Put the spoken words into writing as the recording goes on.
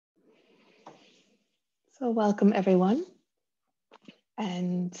So welcome everyone.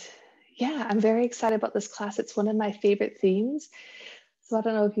 And yeah, I'm very excited about this class. It's one of my favorite themes. So I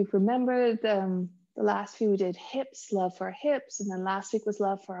don't know if you've remembered the last few we did hips, love for our hips. And then last week was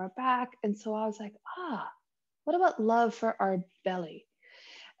love for our back. And so I was like, what about love for our belly?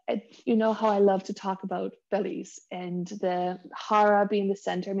 And you know how I love to talk about bellies and the hara being the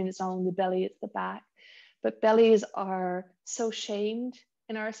center. I mean, it's not only the belly, it's the back. But bellies are so shamed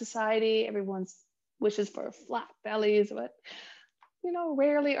in our society. Everyone's wishes for flat bellies, but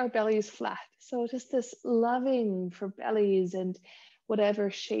rarely are bellies flat. So just this loving for bellies and whatever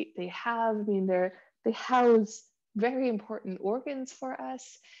shape they have. I mean, they house very important organs for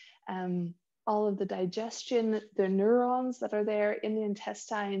us. All of the digestion, the neurons that are there in the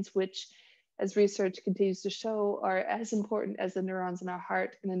intestines, which as research continues to show are as important as the neurons in our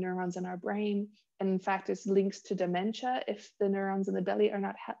heart and the neurons in our brain. And in fact, there's links to dementia if the neurons in the belly are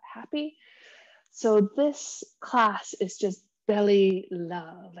not happy. So this class is just belly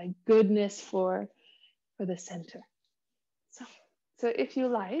love, like goodness for the center. So if you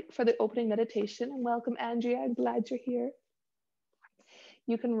like, for the opening meditation, and welcome Andrea, I'm glad you're here.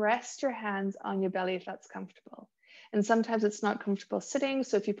 You can rest your hands on your belly if that's comfortable. And sometimes it's not comfortable sitting,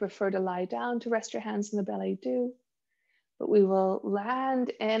 so if you prefer to lie down to rest your hands on the belly, do. But we will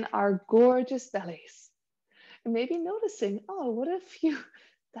land in our gorgeous bellies. And maybe noticing, what if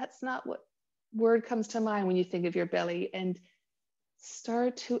that's not what word comes to mind when you think of your belly, and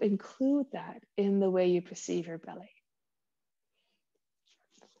start to include that in the way you perceive your belly.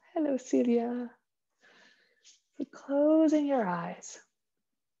 Hello, Celia. So closing your eyes.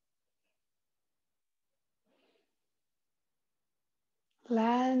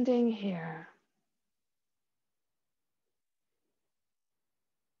 Landing here.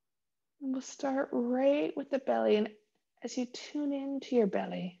 And we'll start right with the belly. And as you tune into your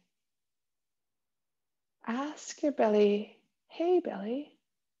belly, ask your belly, hey belly,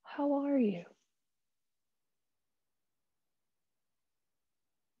 how are you?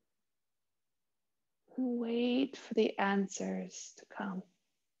 And wait for the answers to come.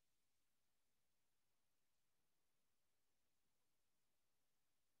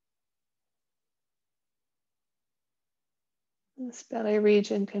 This belly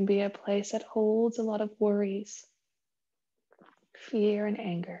region can be a place that holds a lot of worries, fear, and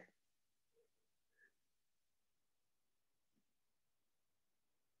anger.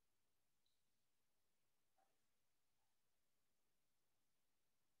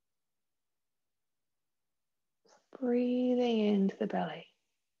 Breathing into the belly.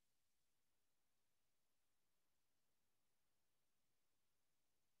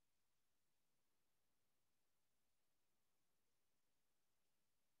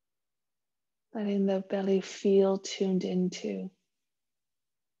 Letting the belly feel tuned into.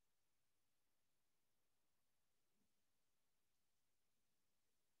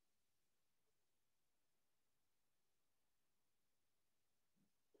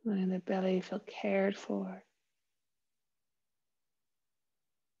 Letting the belly feel cared for.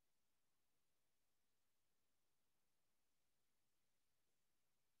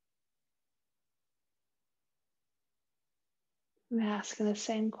 And asking the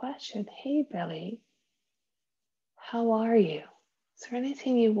same question. Hey, belly, how are you? Is there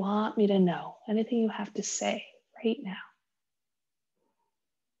anything you want me to know? Anything you have to say right now?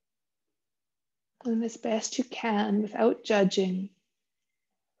 And as best you can, without judging,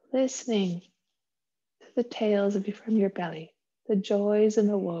 listening to the tales from your belly, the joys and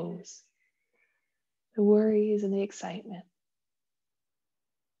the woes, the worries and the excitement.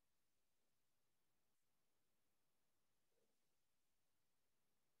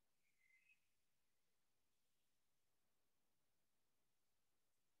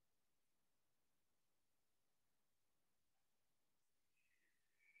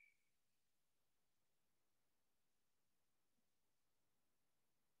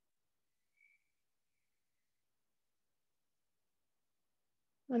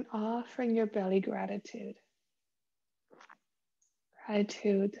 And offering your belly gratitude.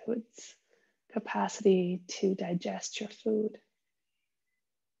 Gratitude to its capacity to digest your food,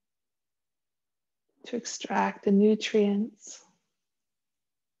 to extract the nutrients,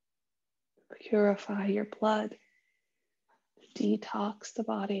 purify your blood, detox the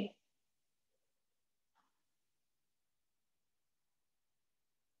body.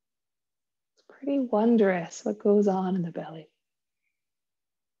 It's pretty wondrous what goes on in the belly.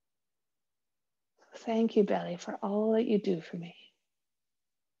 So thank you, belly, for all that you do for me.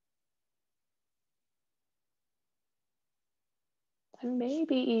 And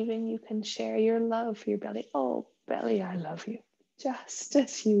maybe even you can share your love for your belly. Oh, belly, I love you just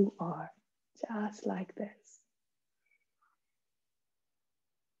as you are, just like this.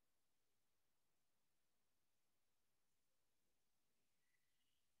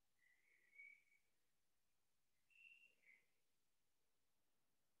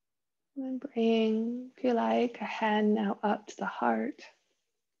 And then bring, if you like, a hand now up to the heart.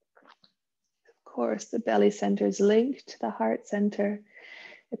 Of course, the belly center is linked to the heart center.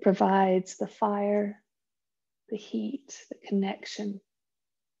 It provides the fire, the heat, the connection.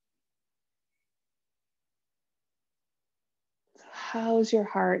 So how's your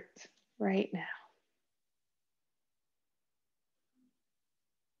heart right now?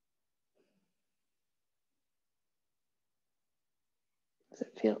 Does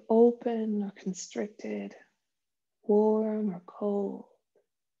it feel open or constricted, warm or cold,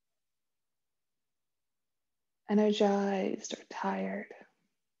 energized or tired?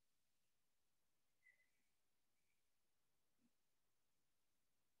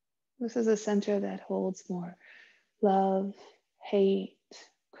 This is a center that holds more love, hate,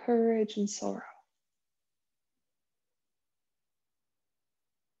 courage, and sorrow.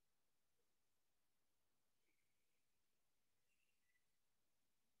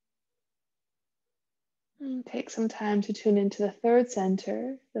 And take some time to tune into the third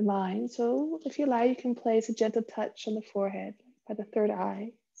center, the mind. So if you like, you can place a gentle touch on the forehead by the third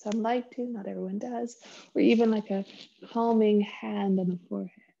eye. Some like to, not everyone does, or even like a calming hand on the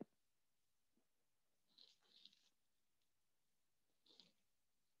forehead.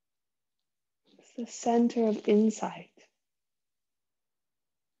 It's the center of insight,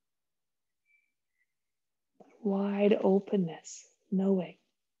 wide openness, knowing.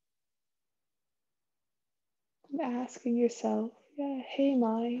 And asking yourself, yeah, hey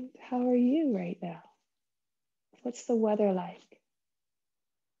mind, how are you right now? What's the weather like?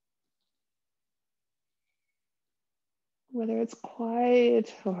 Whether it's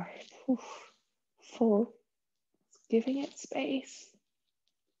quiet or full, giving it space.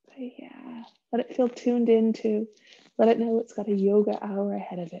 Say, yeah, let it feel tuned into, let it know it's got a yoga hour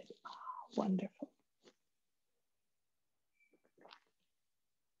ahead of it. Oh, wonderful.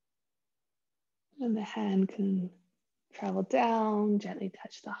 And the hand can travel down, gently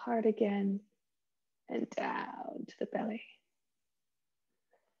touch the heart again, and down to the belly.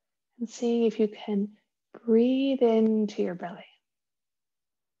 And seeing if you can breathe into your belly.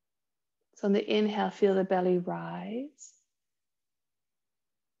 So on the inhale, feel the belly rise.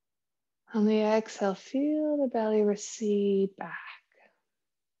 On the exhale, feel the belly recede back.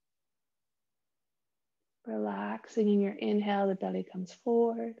 Relaxing in your inhale, the belly comes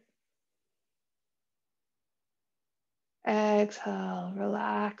forward. Exhale,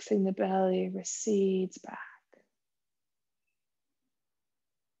 relaxing the belly, recedes back.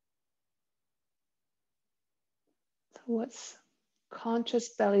 So what's conscious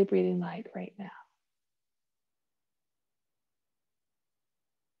belly breathing like right now?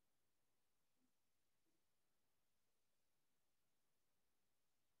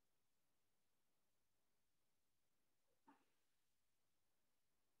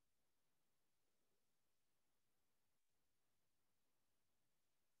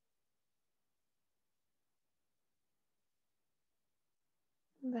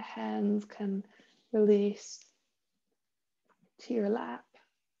 The hands can release to your lap.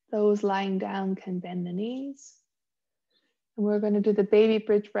 Those lying down can bend the knees. And we're going to do the baby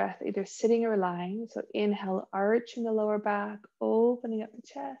bridge breath, either sitting or lying. So inhale, arching the lower back, opening up the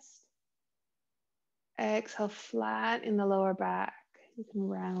chest. Exhale, flat in the lower back. You can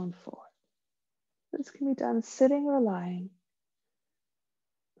round forward. This can be done sitting or lying.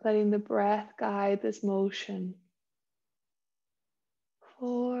 Letting the breath guide this motion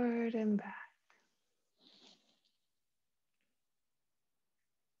forward and back.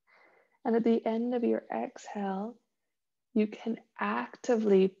 And at the end of your exhale, you can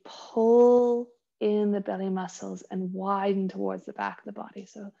actively pull in the belly muscles and widen towards the back of the body.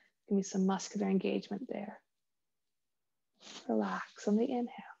 So there can be some muscular engagement there. Relax on the inhale.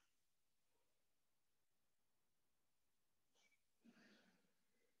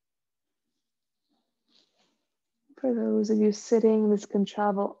 For those of you sitting, this can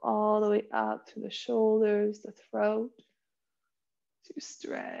travel all the way up through the shoulders, the throat, to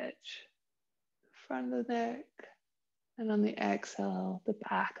stretch the front of the neck, and on the exhale, the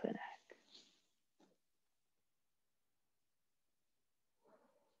back of the neck.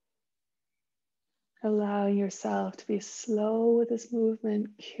 Allowing yourself to be slow with this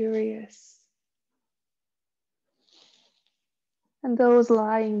movement, curious. And those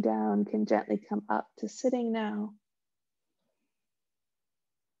lying down can gently come up to sitting now.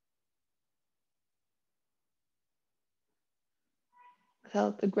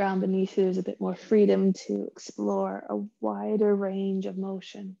 Without the ground beneath you, there's a bit more freedom to explore a wider range of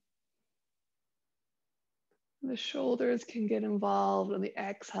motion. The shoulders can get involved. On the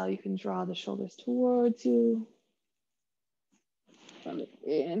exhale, you can draw the shoulders towards you. On the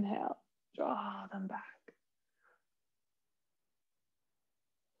inhale, draw them back.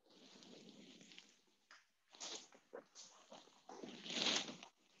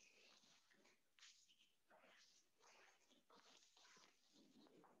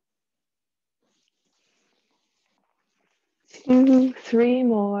 Two, three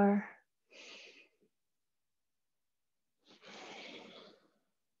more.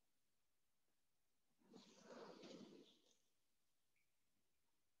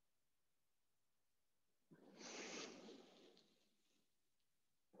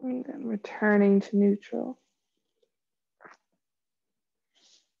 And then returning to neutral.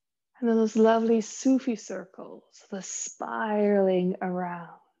 And then those lovely Sufi circles, the spiraling around.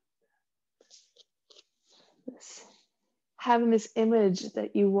 Having this image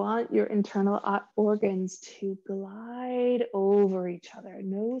that you want your internal organs to glide over each other.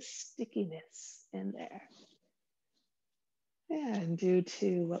 No stickiness in there. And due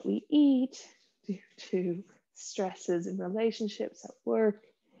to what we eat, due to stresses in relationships, at work,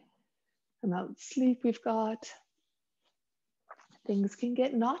 amount of sleep we've got, things can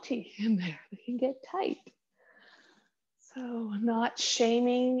get knotty in there. They can get tight. So not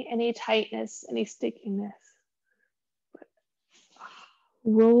shaming any tightness, any stickiness, but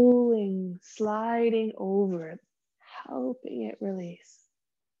rolling, sliding over, helping it release.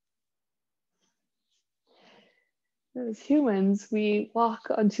 As humans, we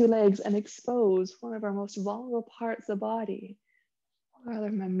walk on two legs and expose one of our most vulnerable parts of the body. While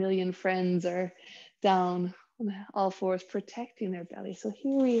our mammalian friends are down on all fours protecting their belly. So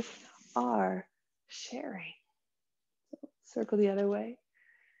here we are sharing. So circle the other way.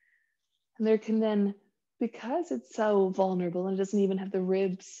 And there can then, because it's so vulnerable and it doesn't even have the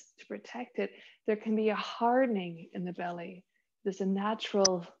ribs to protect it, there can be a hardening in the belly. There's a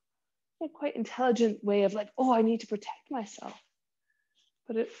natural, quite intelligent way of like, oh, I need to protect myself.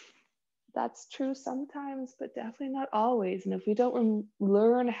 But that's true sometimes, but definitely not always. And if we don't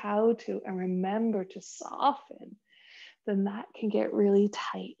learn how to and remember to soften, then that can get really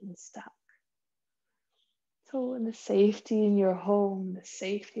tight and stuck. So in the safety in your home, the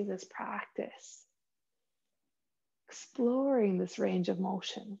safety of this practice, exploring this range of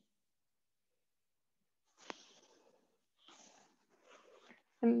motion.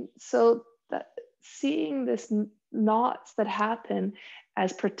 And so that seeing this knots that happen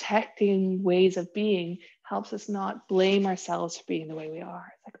as protecting ways of being helps us not blame ourselves for being the way we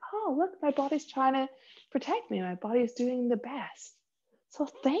are. It's like, oh, look, my body's trying to protect me. My body's doing the best. So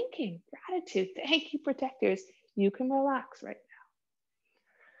thanking, gratitude, thank you, protectors. You can relax right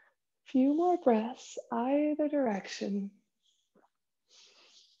now. Few more breaths, either direction.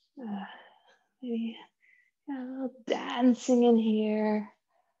 Maybe a little dancing in here.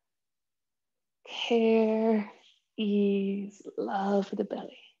 Care, ease, love for the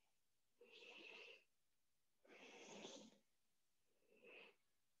belly.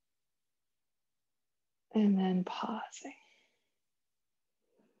 And then pausing.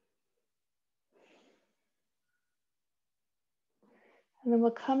 And then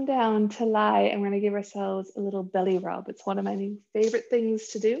we'll come down to lie and we're going to give ourselves a little belly rub. It's one of my new favorite things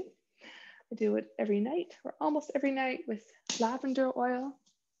to do. I do it every night or almost every night with lavender oil.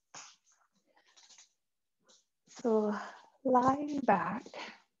 So lying back,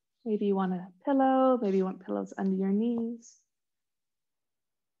 maybe you want a pillow, maybe you want pillows under your knees.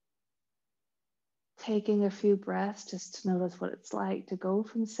 Taking a few breaths just to notice what it's like to go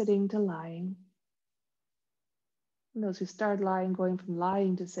from sitting to lying. And those who start lying, going from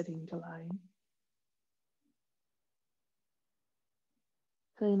lying to sitting to lying.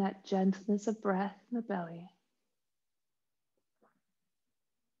 Feeling that gentleness of breath in the belly.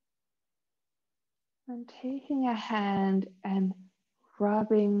 And taking a hand and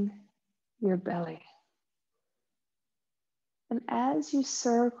rubbing your belly. And as you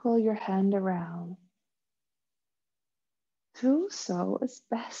circle your hand around, do so as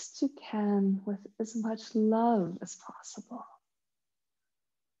best you can with as much love as possible.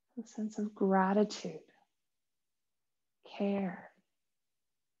 A sense of gratitude, care,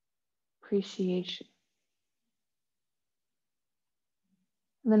 appreciation.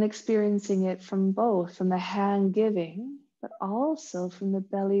 And then experiencing it from both, from the hand giving, but also from the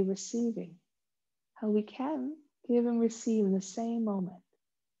belly receiving. How we can give and receive in the same moment.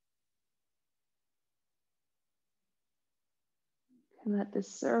 And let the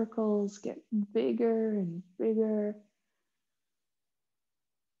circles get bigger and bigger.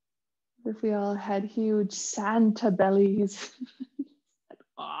 If we all had huge Santa bellies.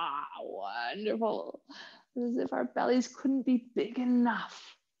 Ah, wonderful. As if our bellies couldn't be big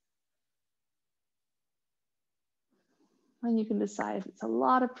enough. And you can decide if it's a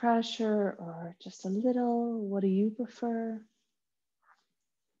lot of pressure or just a little. What do you prefer?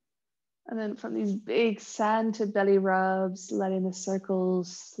 And then from these big Santa belly rubs, letting the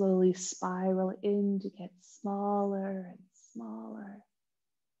circles slowly spiral in to get smaller and smaller.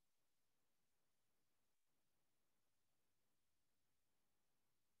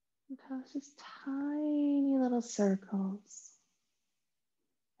 Until it's just tiny little circles.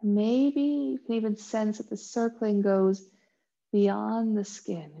 And maybe you can even sense that the circling goes beyond the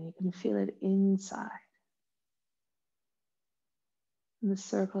skin and you can feel it inside. And the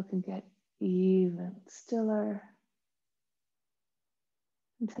circle can get even stiller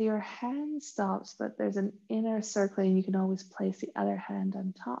until your hand stops, but there's an inner circling. You can always place the other hand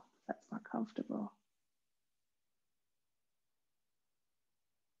on top if that's more comfortable.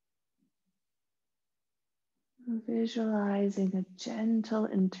 Visualizing a gentle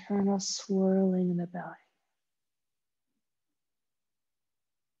internal swirling in the belly.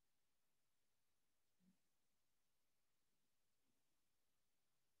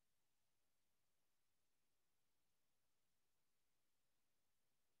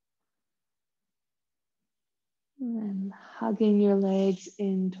 And then hugging your legs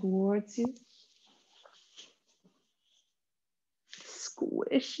in towards you.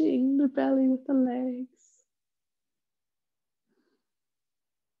 Squishing the belly with the legs.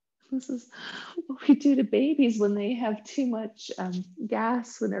 This is what we do to babies when they have too much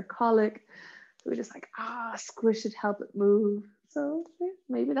gas, when they're colic. So we just like, squish it, help it move. So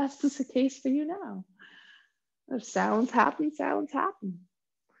maybe that's just the case for you now. If sounds happen, sounds happen.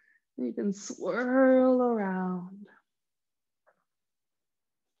 You can swirl around.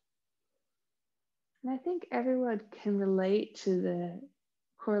 And I think everyone can relate to the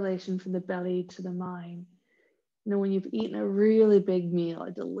correlation from the belly to the mind. You know, when you've eaten a really big meal, a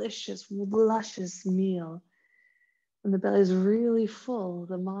delicious, luscious meal, when the belly is really full,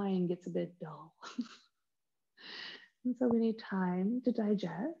 the mind gets a bit dull. And so we need time to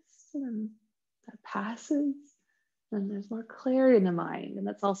digest, and then that passes, and there's more clarity in the mind. And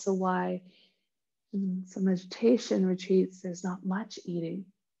that's also why in some meditation retreats, there's not much eating.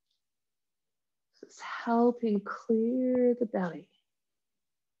 So it's helping clear the belly.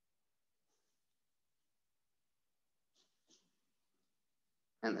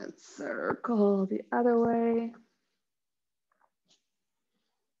 And then circle the other way.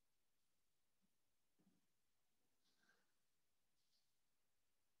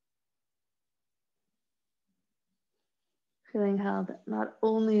 Feeling how that not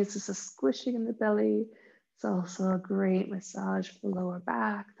only is this a squishing in the belly, it's also a great massage for the lower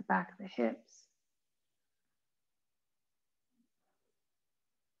back, the back of the hips.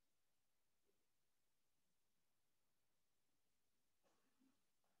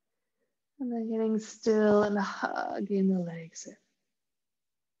 And then getting still and hugging the legs in.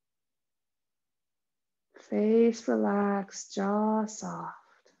 Face relaxed, jaw soft.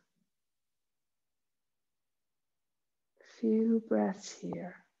 Few breaths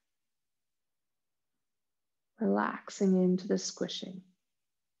here. Relaxing into the squishing,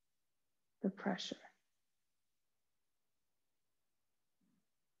 the pressure.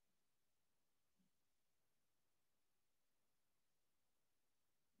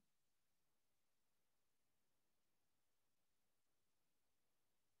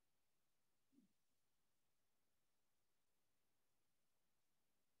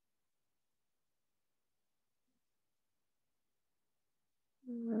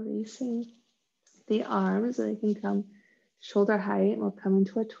 Releasing the arms, so they can come shoulder height, and we'll come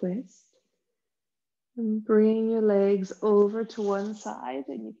into a twist. And bring your legs over to one side,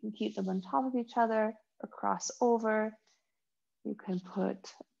 and you can keep them on top of each other or cross over. You can put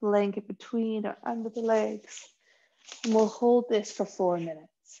a blanket between or under the legs. And we'll hold this for 4 minutes.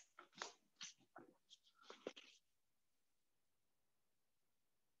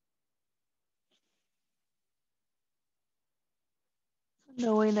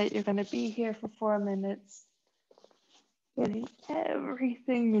 Knowing that you're going to be here for 4 minutes, getting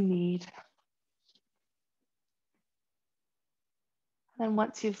everything you need. And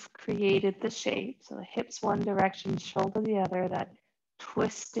once you've created the shape, so the hips one direction, shoulder the other, that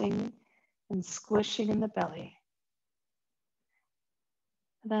twisting and squishing in the belly.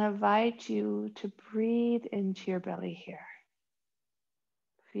 And then I invite you to breathe into your belly here.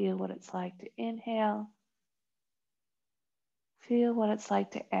 Feel what it's like to inhale. Feel what it's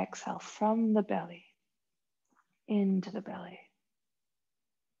like to exhale from the belly into the belly.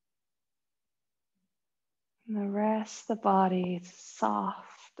 And the rest of the body is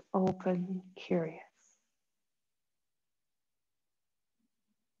soft, open, curious.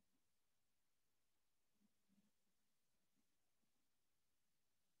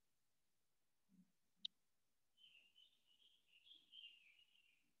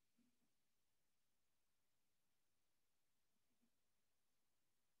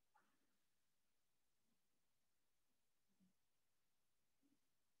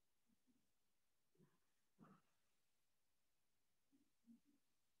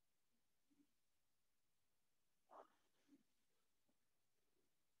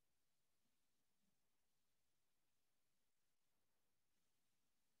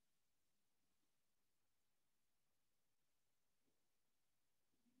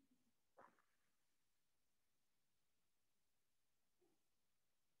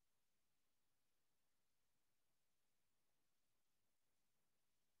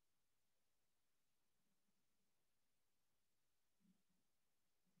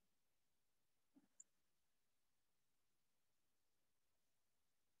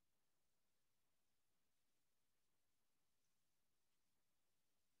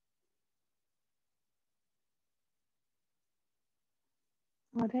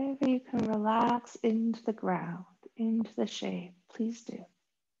 Whatever you can relax into the ground, into the shape, please do.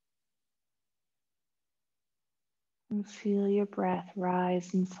 And feel your breath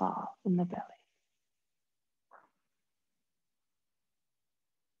rise and fall in the belly.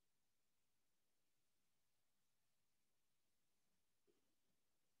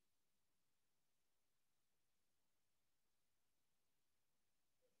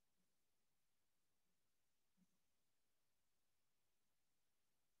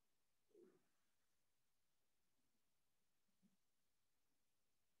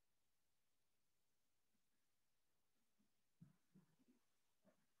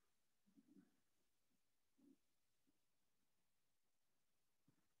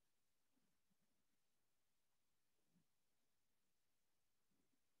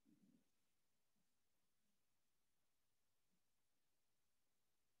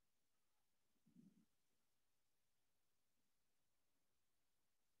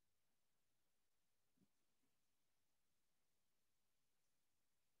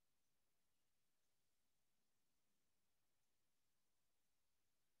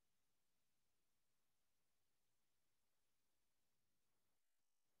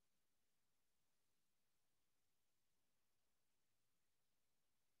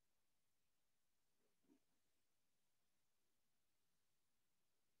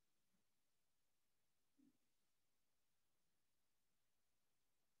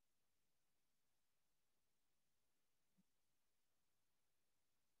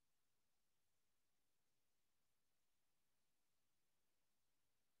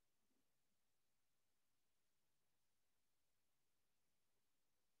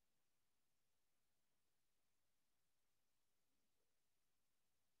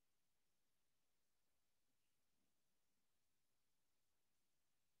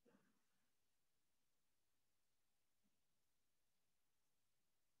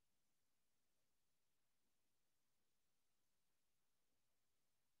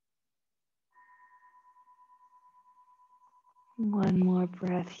 One more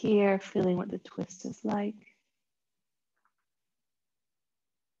breath here, feeling what the twist is like.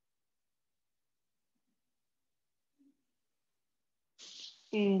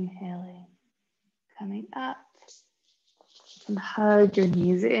 Inhaling, coming up. And hug your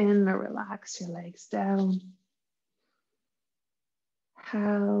knees in or relax your legs down.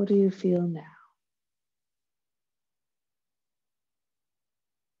 How do you feel now?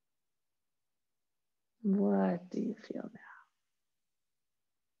 What do you feel now?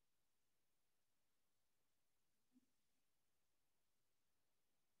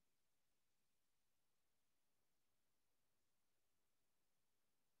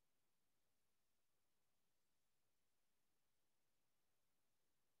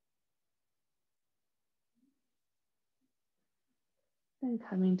 And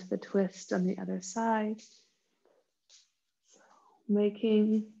coming to the twist on the other side. So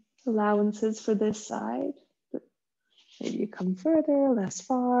making allowances for this side. Maybe you come further, less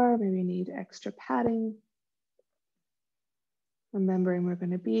far, maybe you need extra padding. Remembering we're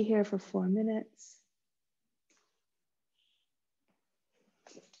going to be here for 4 minutes.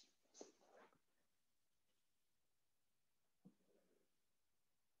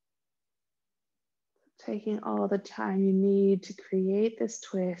 Taking all the time you need to create this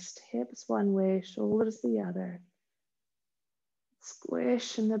twist, hips one way, shoulders the other.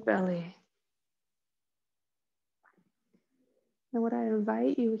 Squish in the belly. And what I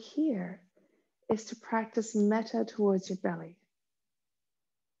invite you here is to practice metta towards your belly.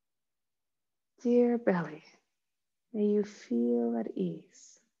 Dear belly, may you feel at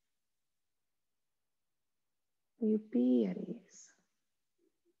ease. May you be at ease.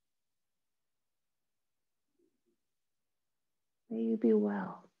 May you be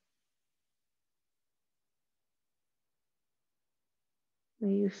well.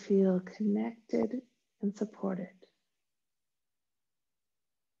 May you feel connected and supported.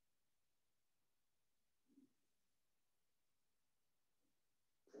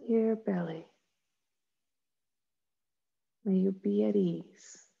 Dear belly, may you be at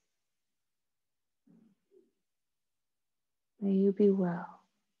ease. May you be well.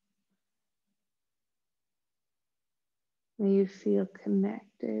 May you feel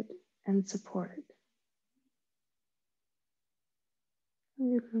connected and supported.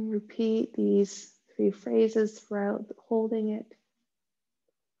 And you can repeat these 3 phrases throughout holding it,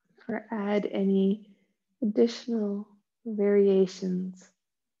 or add any additional variations.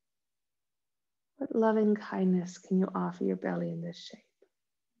 What loving kindness can you offer your belly in this shape?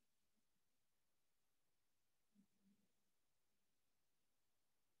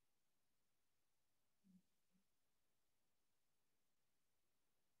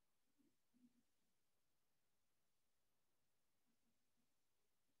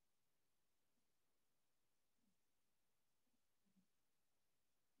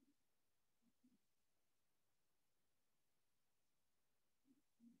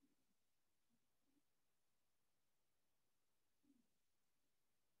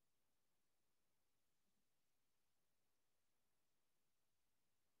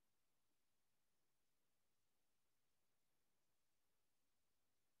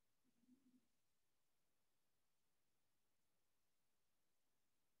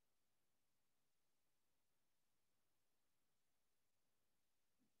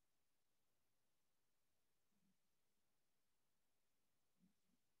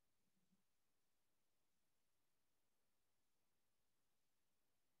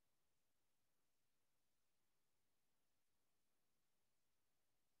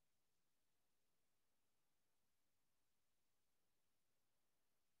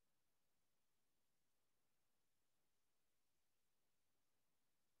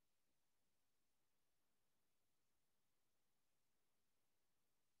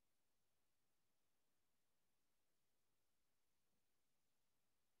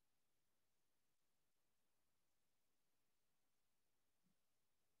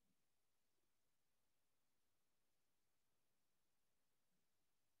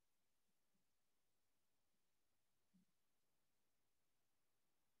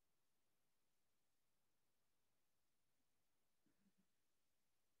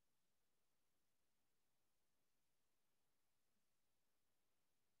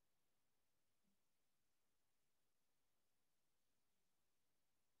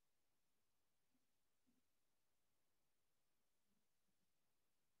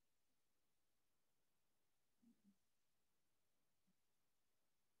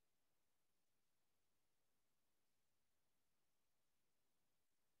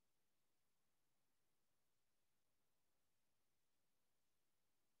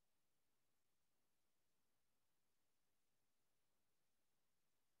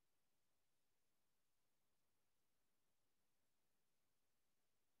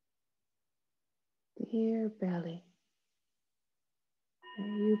 Dear belly, may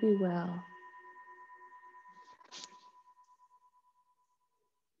you be well.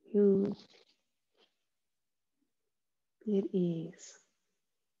 You be at ease.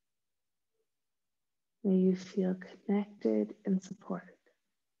 May you feel connected and supported.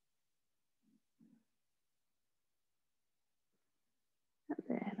 And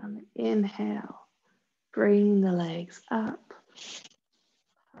then on the inhale, bring the legs up,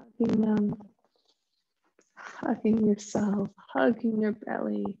 hugging them, hugging yourself, hugging your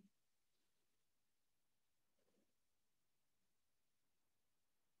belly.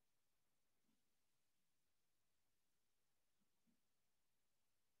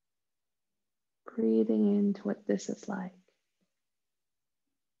 Breathing into what this is like.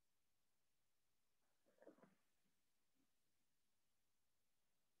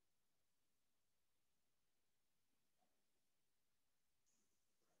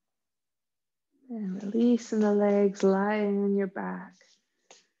 And releasing the legs, lying on your back,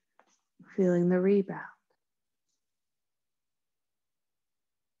 feeling the rebound.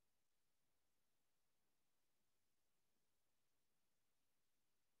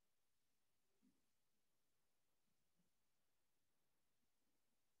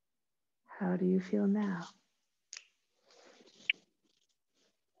 How do you feel now?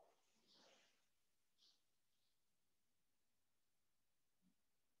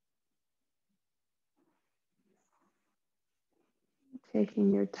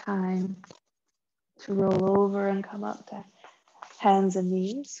 Taking your time to roll over and come up to hands and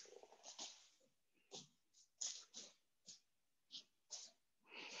knees.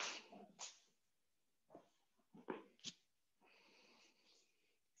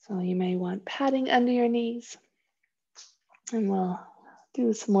 So you may want padding under your knees. And we'll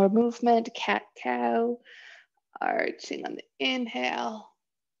do some more movement. Cat-cow, arching on the inhale,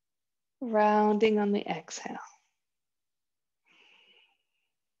 rounding on the exhale.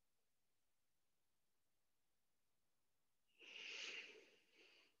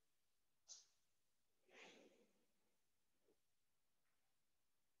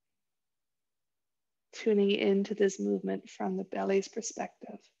 Tuning into this movement from the belly's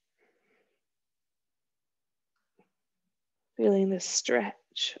perspective. Feeling the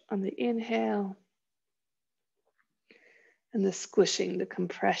stretch on the inhale and the squishing, the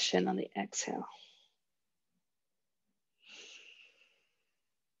compression on the exhale.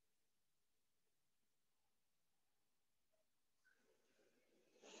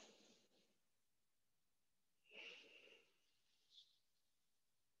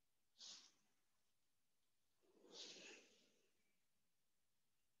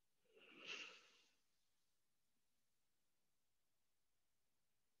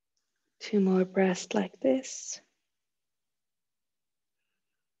 Two more breaths like this.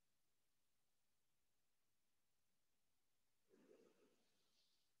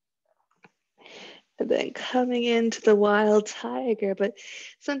 And then coming into the wild tiger, but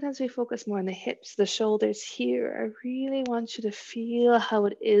sometimes we focus more on the hips, the shoulders here. I really want you to feel how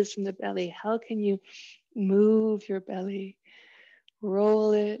it is from the belly. How can you move your belly,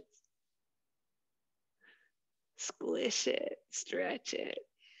 roll it, squish it, stretch it.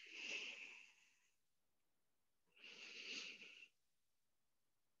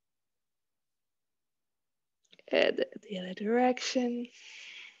 And the other direction.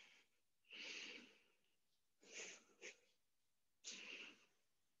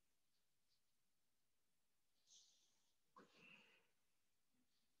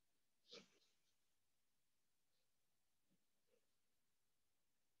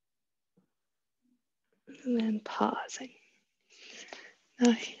 And then pausing.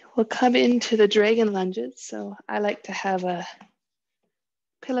 Now we'll come into the dragon lunges. So I like to have a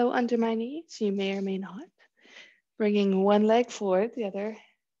pillow under my knees. You may or may not. Bringing one leg forward, the other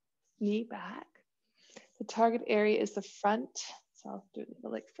knee back. The target area is the front. So I'll do the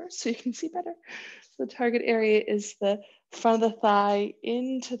leg first so you can see better. So the target area is the front of the thigh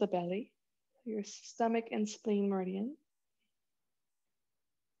into the belly, your stomach and spleen meridian.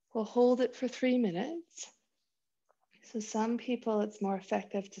 We'll hold it for 3 minutes. So some people, it's more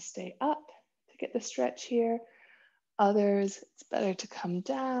effective to stay up to get the stretch here. Others, it's better to come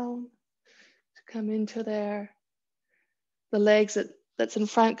down, to come into there. The legs that's in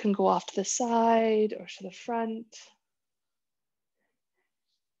front can go off to the side or to the front.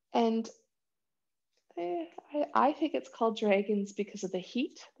 And I think it's called dragons because of the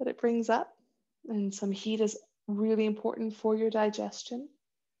heat that it brings up. And some heat is really important for your digestion.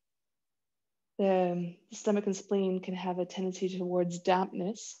 The stomach and spleen can have a tendency towards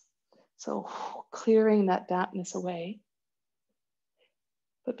dampness. So clearing that dampness away.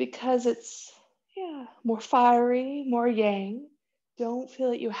 But because it's more fiery, more yang, don't feel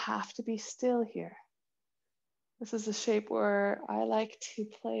that you have to be still here. This is a shape where I like to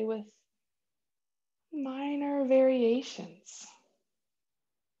play with minor variations.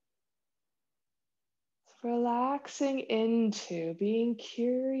 Relaxing into being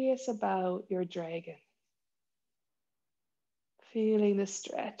curious about your dragon. Feeling the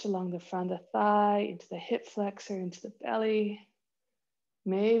stretch along the front of the thigh, into the hip flexor, into the belly,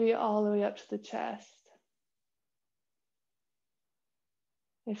 maybe all the way up to the chest.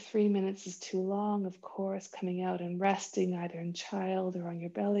 If 3 minutes is too long, of course, coming out and resting either in child or on your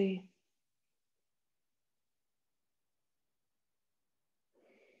belly.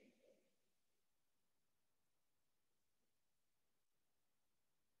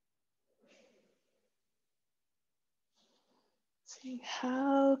 Seeing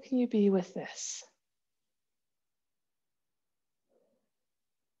how can you be with this?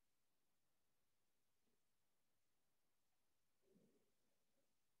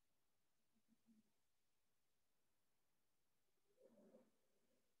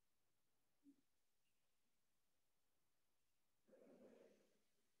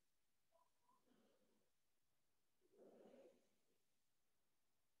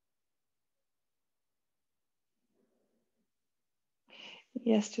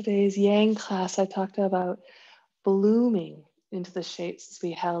 Yesterday's Yang class, I talked about blooming into the shapes as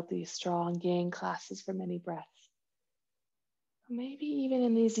we held these strong Yang classes for many breaths. Maybe even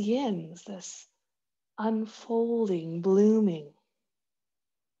in these yins, this unfolding, blooming.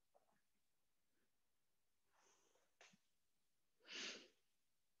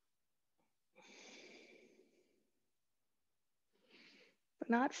 But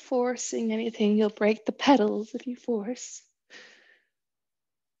not forcing anything. You'll break the petals if you force.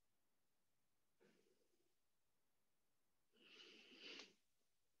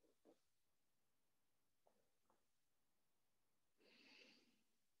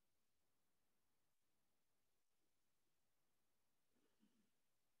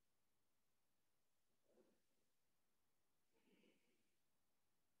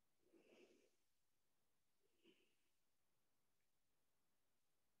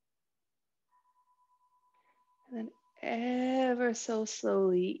 And then ever so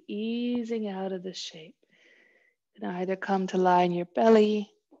slowly easing out of the shape. You can either come to lie in your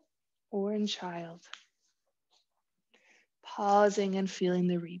belly or in child. Pausing and feeling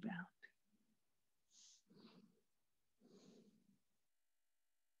the rebound.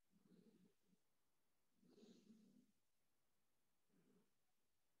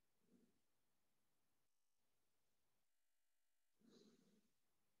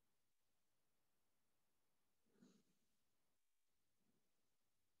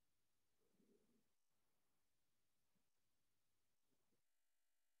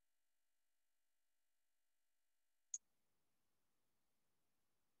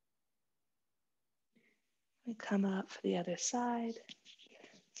 And come up for the other side.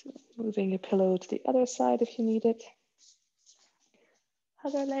 So moving your pillow to the other side if you need it.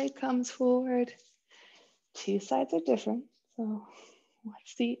 Other leg comes forward. Two sides are different. So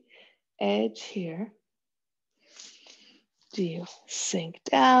what's the edge here? Do you sink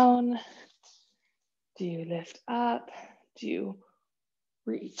down? Do you lift up? Do you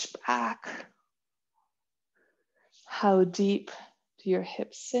reach back? How deep do your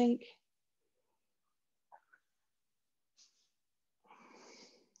hips sink?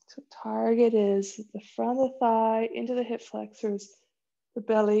 So target is the front of the thigh into the hip flexors, the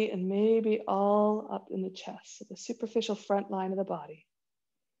belly, and maybe all up in the chest, so the superficial front line of the body.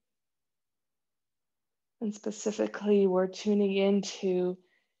 And specifically, we're tuning into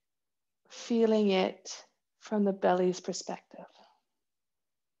feeling it from the belly's perspective.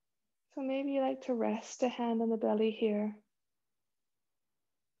 So maybe you like to rest a hand on the belly here.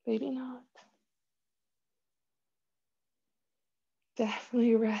 Maybe not.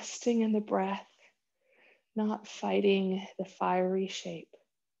 Definitely resting in the breath, not fighting the fiery shape.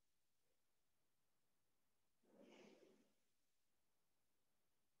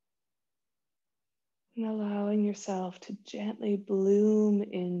 And allowing yourself to gently bloom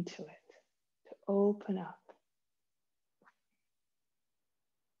into it, to open up.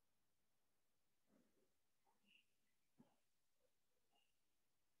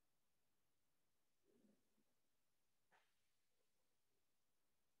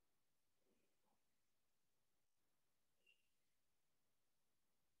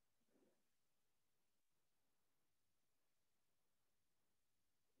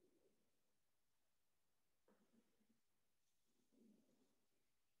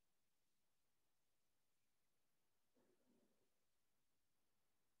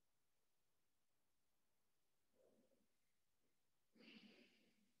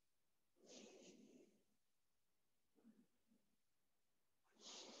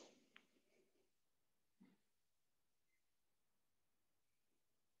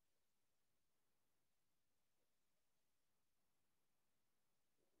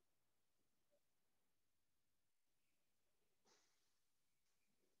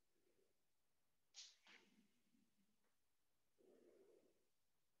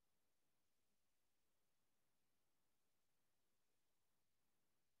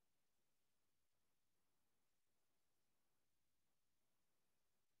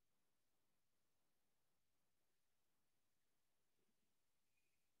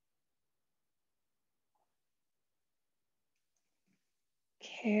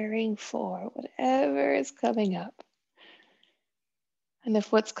 Caring for whatever is coming up. And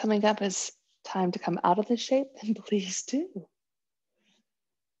if what's coming up is time to come out of the shape, then please do.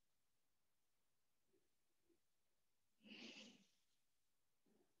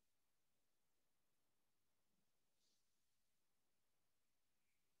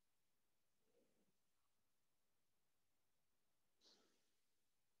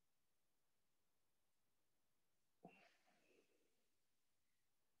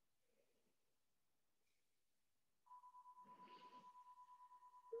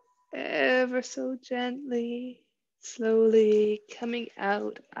 Ever so gently, slowly coming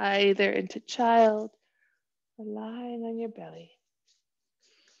out either into child or lying on your belly.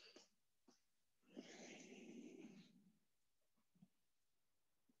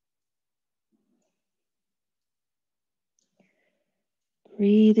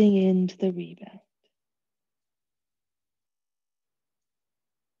 breathing into the rebound.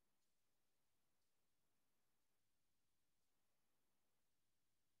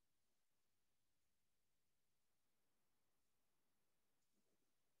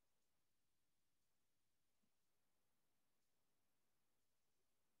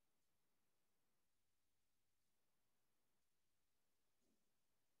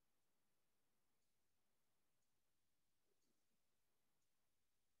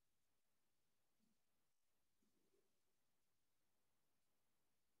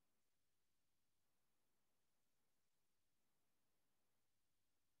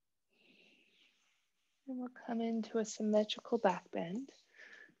 And we'll come into a symmetrical back bend.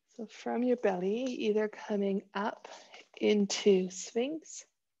 So from your belly, either coming up into Sphinx,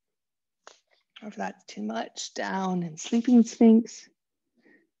 or if that's too much, down in Sleeping Sphinx,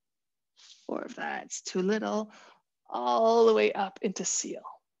 or if that's too little, all the way up into Seal.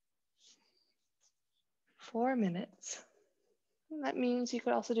 4 minutes. And that means you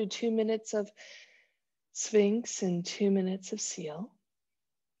could also do 2 minutes of Sphinx and 2 minutes of Seal.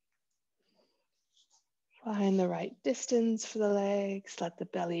 Find the right distance for the legs, let the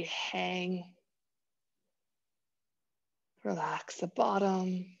belly hang. Relax the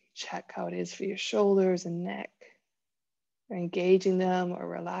bottom, check how it is for your shoulders and neck. You're engaging them or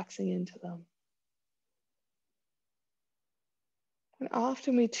relaxing into them. And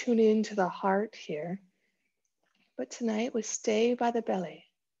often we tune into the heart here, but tonight we stay by the belly.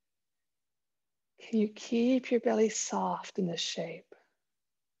 Can you keep your belly soft in this shape?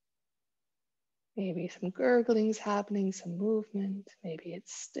 Maybe some gurgling's happening, some movement, maybe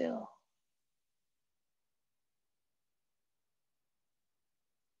it's still.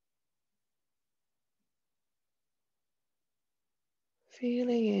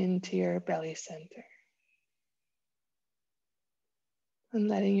 Feeling into your belly center and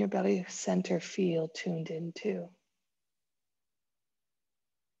letting your belly center feel tuned in too.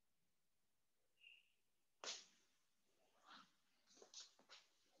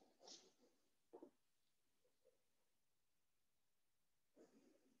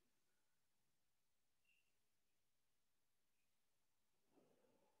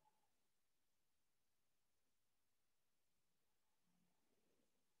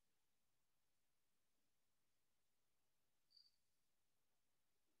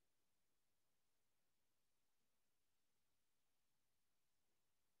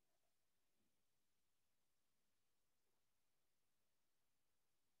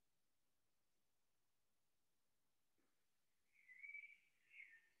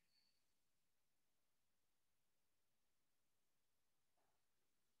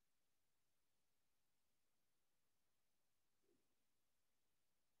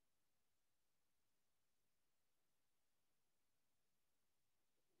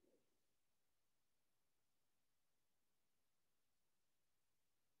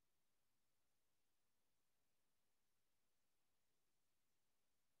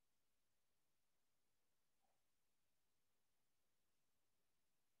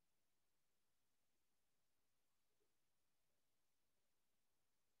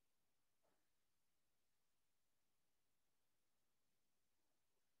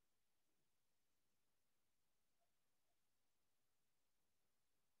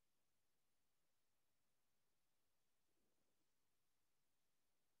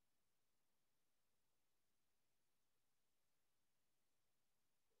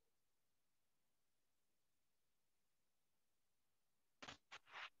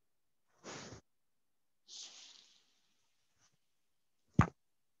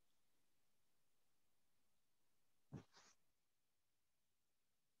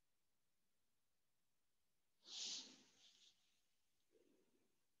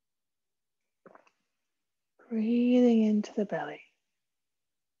 Breathing into the belly.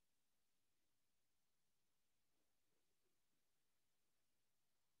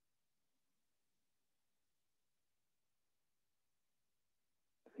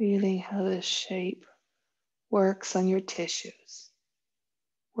 Feeling how this shape works on your tissues,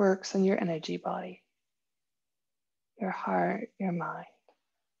 works on your energy body, your heart, your mind.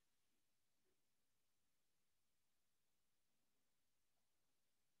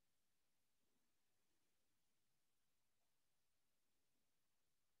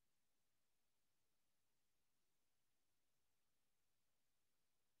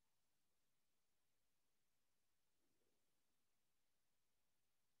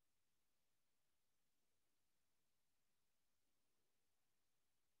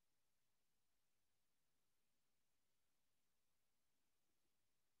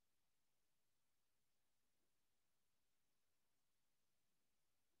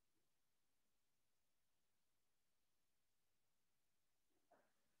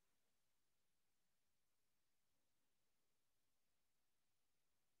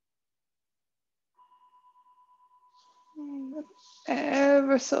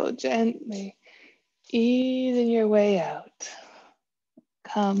 Ever so gently easing your way out.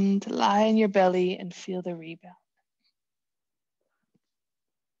 Come to lie in your belly and feel the rebound.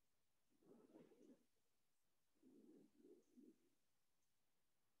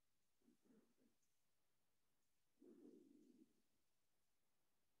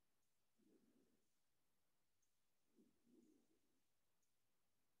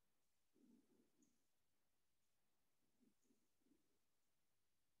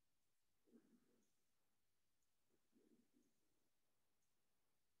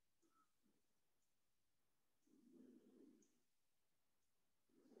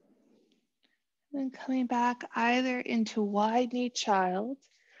 Then coming back either into wide knee child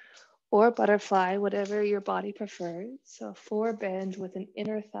or butterfly, whatever your body prefers. So four bend with an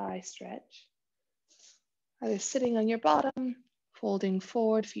inner thigh stretch. Either sitting on your bottom, folding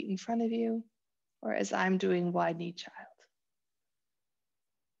forward, feet in front of you, or as I'm doing, wide knee child.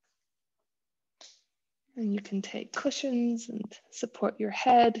 And you can take cushions and support your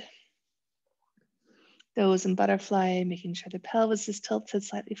head. Those in butterfly, making sure the pelvis is tilted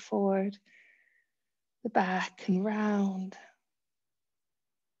slightly forward, the back and round.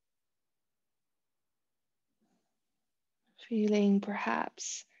 Feeling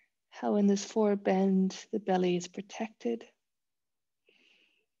perhaps how in this forward bend, the belly is protected.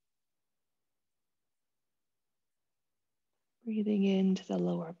 Breathing into the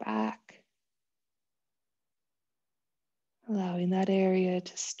lower back, allowing that area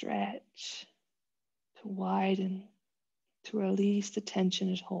to stretch, to widen, to release the tension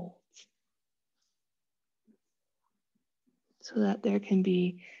it holds, so that there can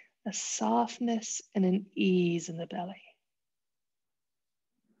be a softness and an ease in the belly.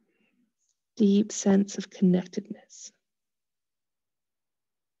 Deep sense of connectedness.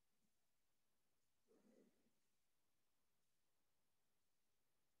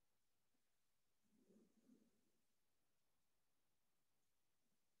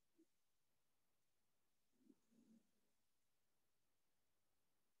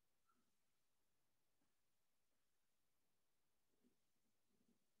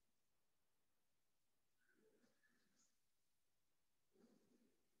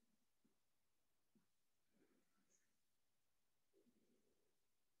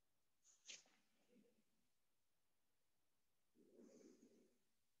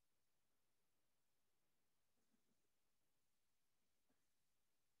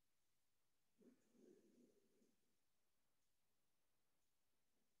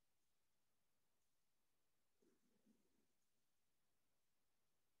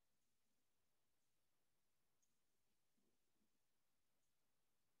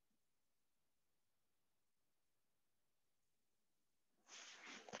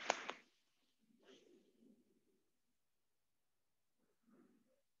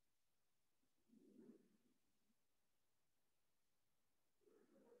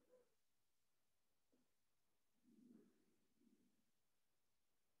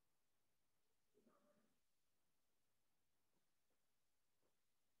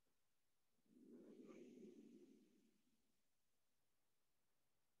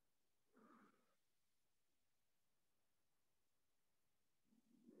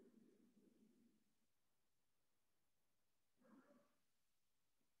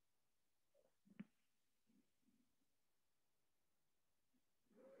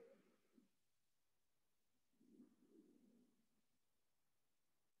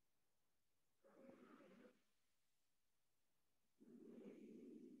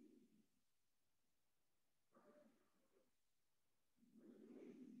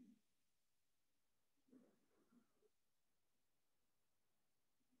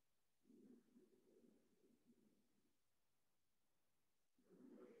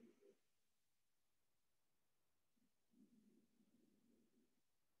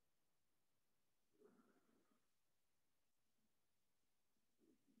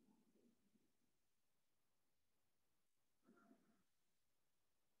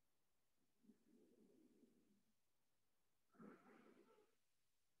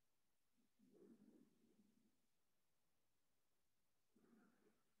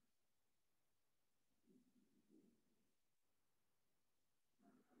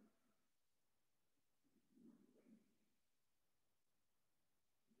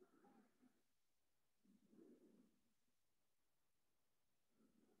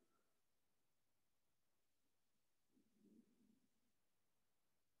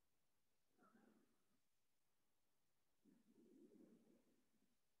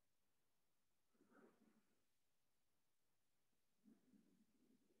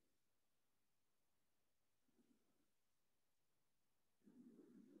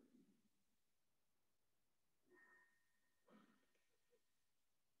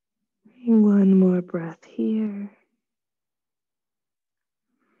 One more breath here.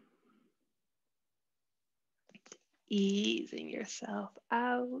 Easing yourself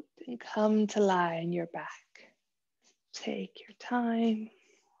out and come to lie on your back. Take your time.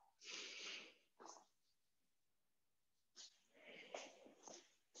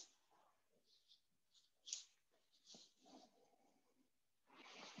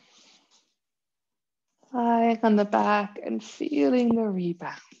 Lying on the back and feeling the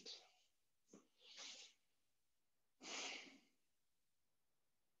rebound.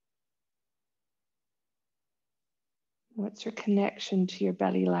 What's your connection to your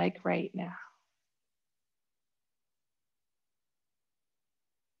belly like right now?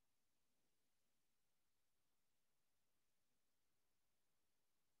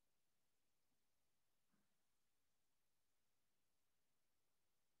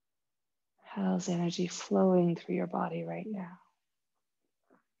 How's energy flowing through your body right now?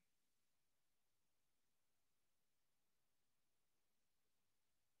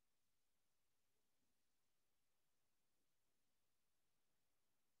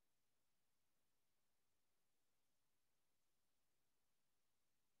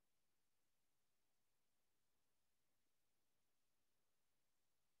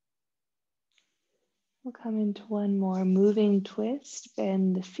 We'll come into one more moving twist.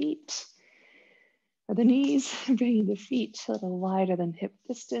 Bend the feet or the knees, bringing the feet a little wider than hip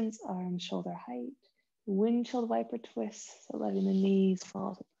distance, arms shoulder height. Windshield wiper twist, so letting the knees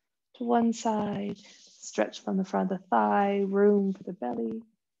fall to one side, stretch from the front of the thigh, room for the belly,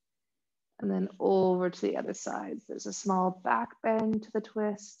 and then over to the other side. There's a small back bend to the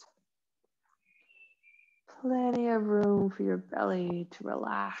twist. Plenty of room for your belly to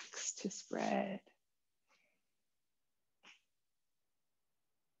relax, to spread.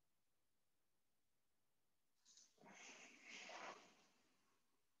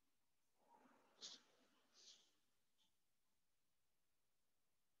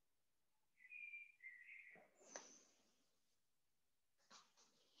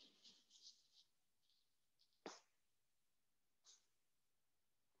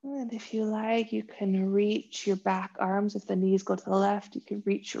 And if you like, you can reach your back arms. If the knees go to the left, you can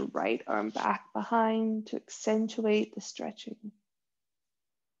reach your right arm back behind to accentuate the stretching.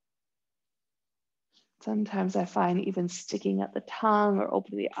 Sometimes I find even sticking at the tongue or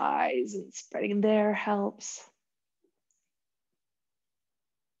opening the eyes and spreading there helps.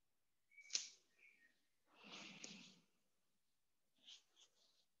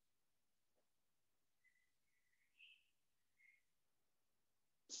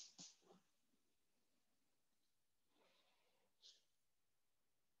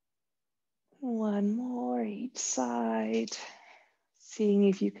 One more each side. Seeing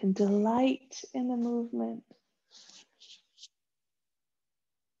if you can delight in the movement.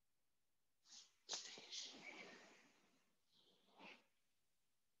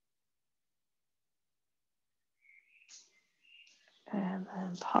 And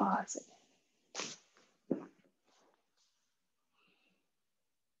then pausing.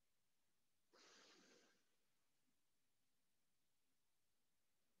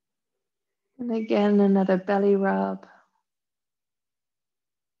 And again, another belly rub.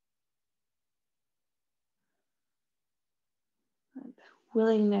 And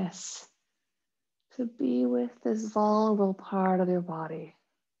willingness to be with this vulnerable part of your body.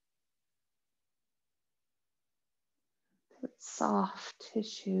 Its soft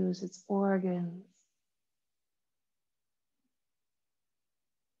tissues, its organs.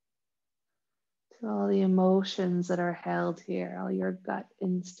 To all the emotions that are held here, all your gut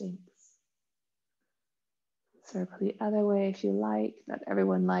instincts. Circle the other way if you like. Not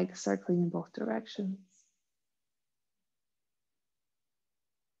everyone likes circling in both directions.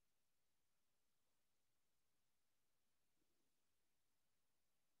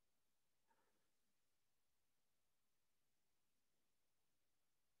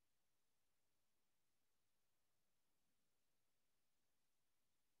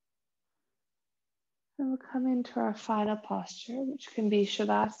 And we'll come into our final posture, which can be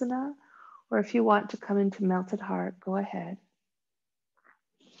Shavasana, or if you want to come into Melted Heart, go ahead.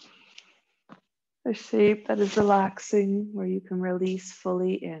 A shape that is relaxing, where you can release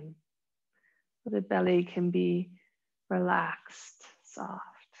fully in. So the belly can be relaxed, soft.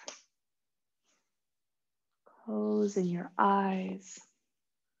 Closing your eyes.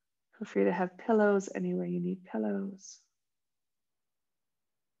 Feel free to have pillows anywhere you need pillows.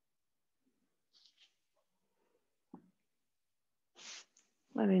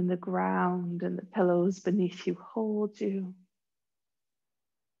 Letting the ground and the pillows beneath you hold you.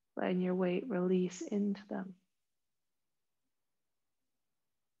 Letting your weight release into them.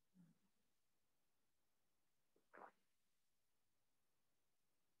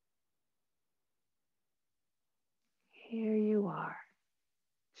 Here you are,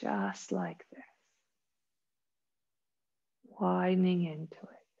 just like this, widening into it.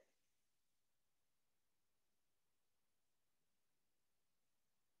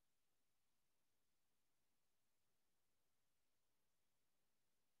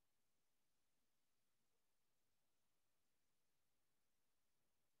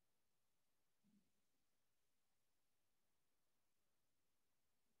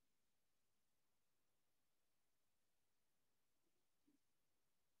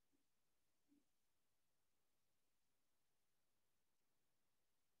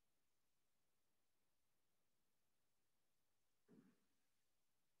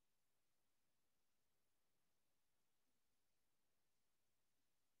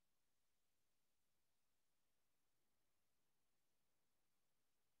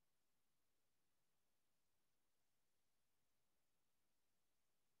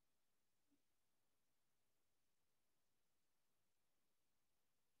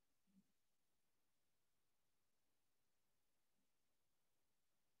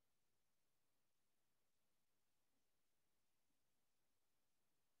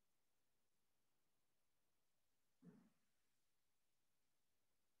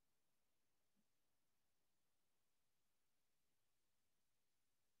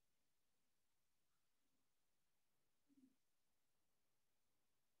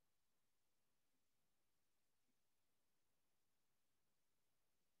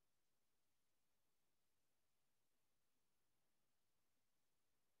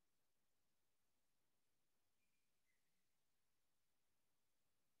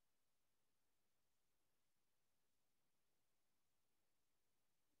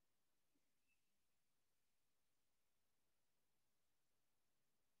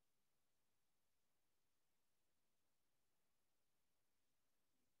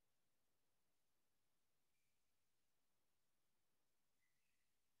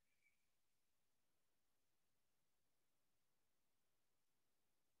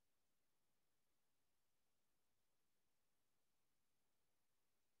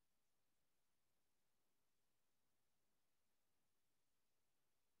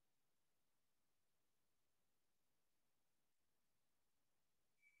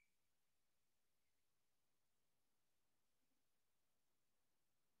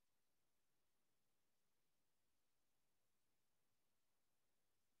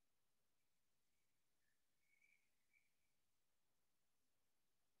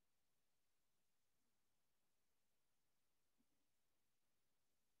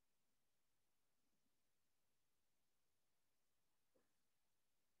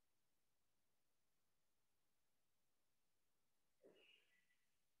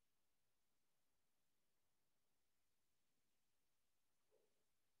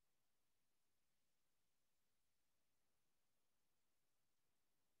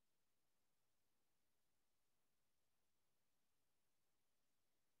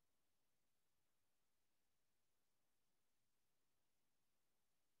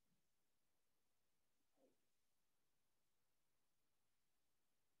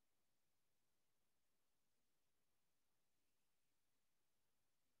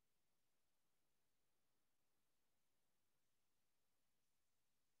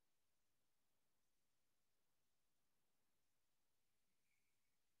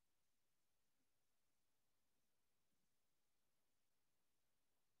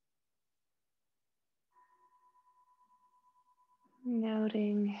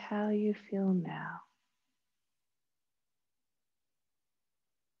 Noting how you feel now.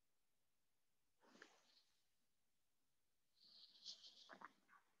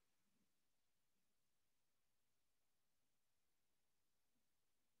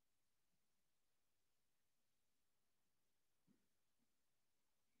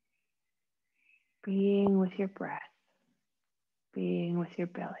 Being with your breath, being with your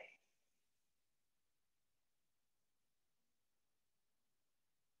belly.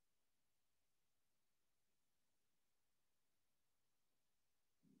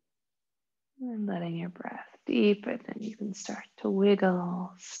 And letting your breath deepen, and you can start to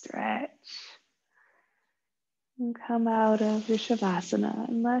wiggle, stretch, and come out of your Shavasana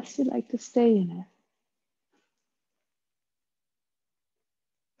unless you'd like to stay in it.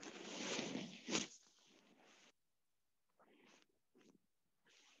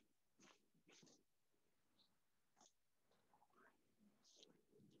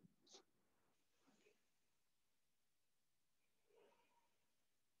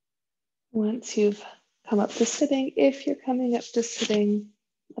 Once you've come up to sitting, if you're coming up to sitting,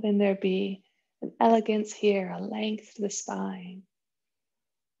 letting there be an elegance here, a length to the spine,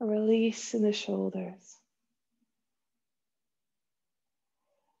 a release in the shoulders.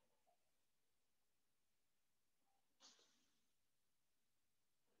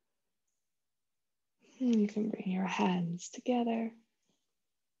 And you can bring your hands together.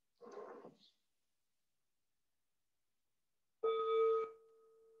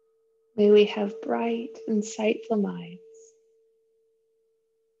 May we have bright, insightful minds.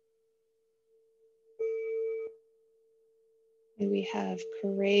 May we have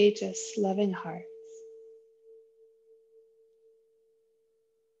courageous, loving hearts.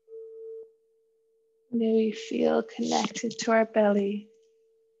 May we feel connected to our belly,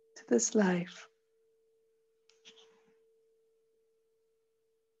 to this life.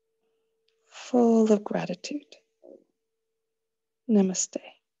 Full of gratitude. Namaste.